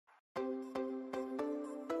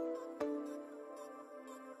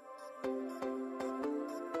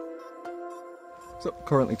So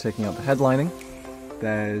currently taking out the headlining,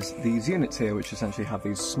 there's these units here which essentially have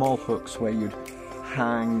these small hooks where you'd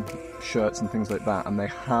hang shirts and things like that, and they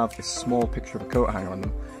have a small picture of a coat hanger on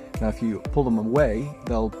them. Now if you pull them away,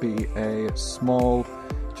 there'll be a small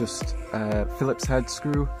just Phillips head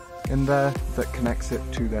screw in there that connects it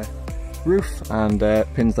to the roof and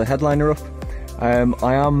pins the headliner up.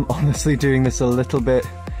 I am honestly doing this a little bit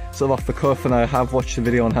sort of off the cuff, and I have watched a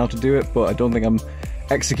video on how to do it, but I don't think I'm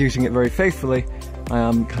executing it very faithfully. I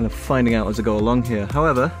am kind of finding out as I go along here.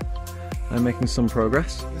 However, I'm making some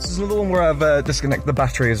progress. This is another one where I've disconnected the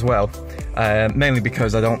battery as well, mainly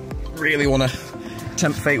because I don't really want to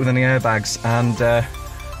tempt fate with any airbags, and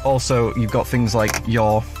also you've got things like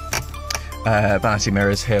your vanity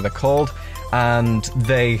mirrors here, they're called, and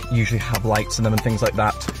they usually have lights in them and things like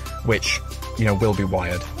that, which, you know, will be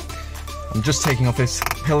wired. I'm just taking off this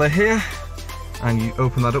pillar here, and you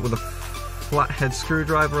open that up with a flathead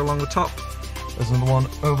screwdriver along the top. There's another one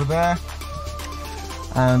over there.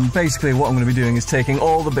 And basically what I'm going to be doing is taking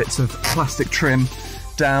all the bits of plastic trim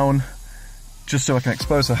down, just so I can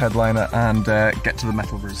expose the headliner and get to the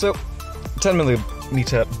metal roof. So,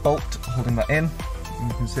 10mm bolt holding that in. And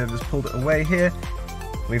you can see I've just pulled it away here.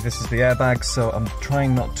 I believe this is the airbag, so I'm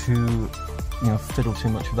trying not to, you know, fiddle too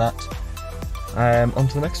much with that. On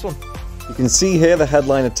to the next one. You can see here the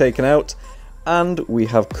headliner taken out, and we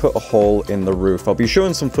have cut a hole in the roof. I'll be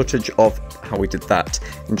showing some footage of how we did that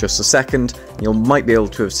in just a second. You might be able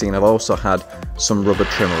to have seen I've also had some rubber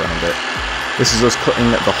trim around it. This is us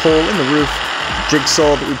cutting the hole in the roof, the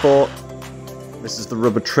jigsaw that we bought. This is the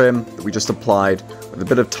rubber trim that we just applied with a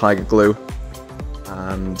bit of tiger glue,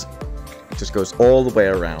 and it just goes all the way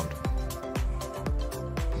around.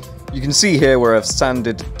 You can see here where I've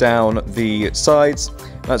sanded down the sides.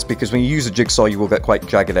 That's because when you use a jigsaw you will get quite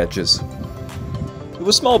jagged edges. There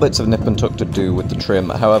were small bits of nip and tuck to do with the trim,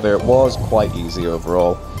 however it was quite easy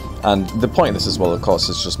overall. And the point of this as well, of course,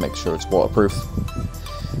 is just make sure it's waterproof.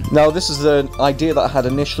 Now this is an idea that I had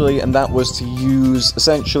initially, and that was to use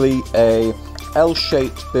essentially a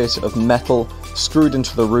L-shaped bit of metal screwed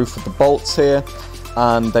into the roof with the bolts here,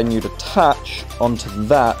 and then you'd attach onto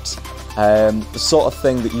that the sort of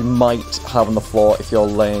thing that you might have on the floor if you're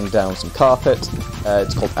laying down some carpet.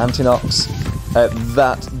 It's called anti-knocks.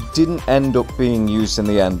 That didn't end up being used in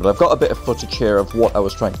the end, but I've got a bit of footage here of what I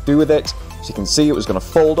was trying to do with it. So you can see it was going to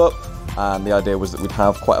fold up, and the idea was that we'd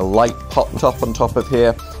have quite a light pop top on top of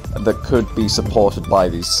here that could be supported by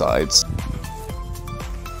these sides.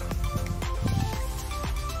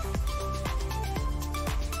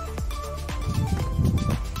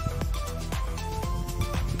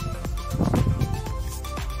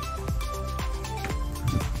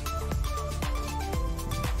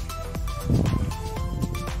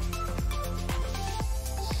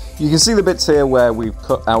 You can see the bits here where we've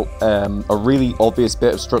cut out a really obvious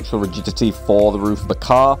bit of structural rigidity for the roof of the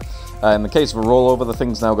car. In the case of a rollover, the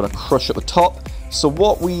thing's now going to crush at the top. So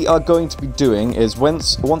what we are going to be doing is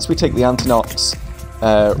once we take the anti-knocks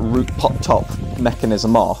roof pop top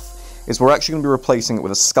mechanism off, is we're actually going to be replacing it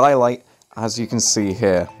with a skylight, as you can see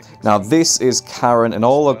here. Now this is Karen in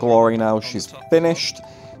all her glory now. She's finished.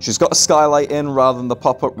 She's got a skylight in rather than the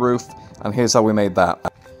pop-up roof, and here's how we made that.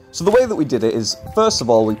 So the way that we did it is, first of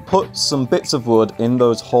all, we put some bits of wood in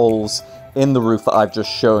those holes in the roof that I've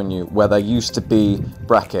just shown you, where there used to be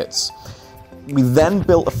brackets. We then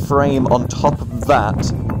built a frame on top of that,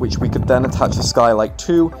 which we could then attach the skylight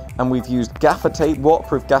to, and we've used gaffer tape,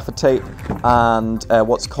 waterproof gaffer tape, and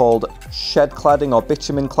what's called shed cladding, or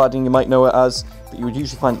bitumen cladding you might know it as, that you would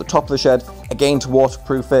usually find at the top of the shed, again to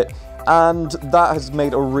waterproof it. And that has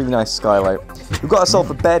made a really nice skylight. We've got ourselves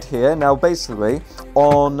a bed here. Now basically,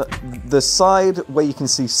 on the side where you can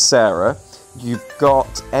see Sarah, you've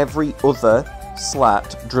got every other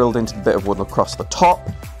slat drilled into the bit of wood across the top.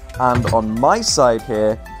 And on my side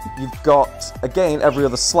here, you've got, again, every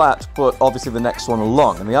other slat, but obviously the next one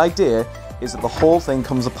along. And the idea is that the whole thing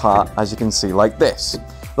comes apart, as you can see, like this.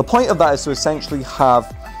 The point of that is to essentially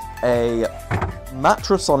have a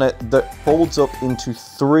mattress on it that folds up into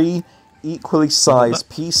 3 equally sized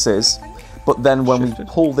pieces, but then when we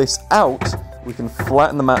pull this out, we can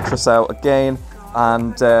flatten the mattress out again,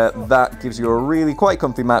 and that gives you a really quite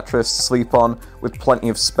comfy mattress to sleep on with plenty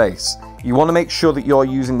of space. You want to make sure that you're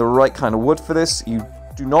using the right kind of wood for this. You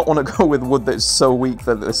do not want to go with wood that is so weak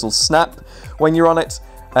that this will snap when you're on it,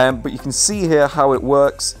 but you can see here how it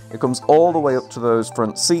works. It comes all the way up to those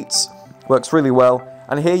front seats, works really well.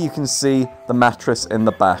 And here you can see the mattress in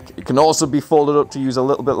the back. It can also be folded up to use a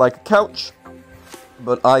little bit like a couch,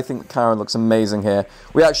 but I think Karen looks amazing here.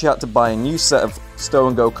 We actually had to buy a new set of stow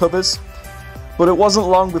and go covers, But it wasn't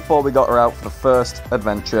long before we got her out for the first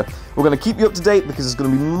adventure. We're going to keep you up to date because there's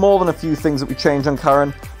going to be more than a few things that we change on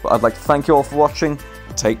Karen, but I'd like to thank you all for watching.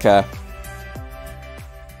 Take care.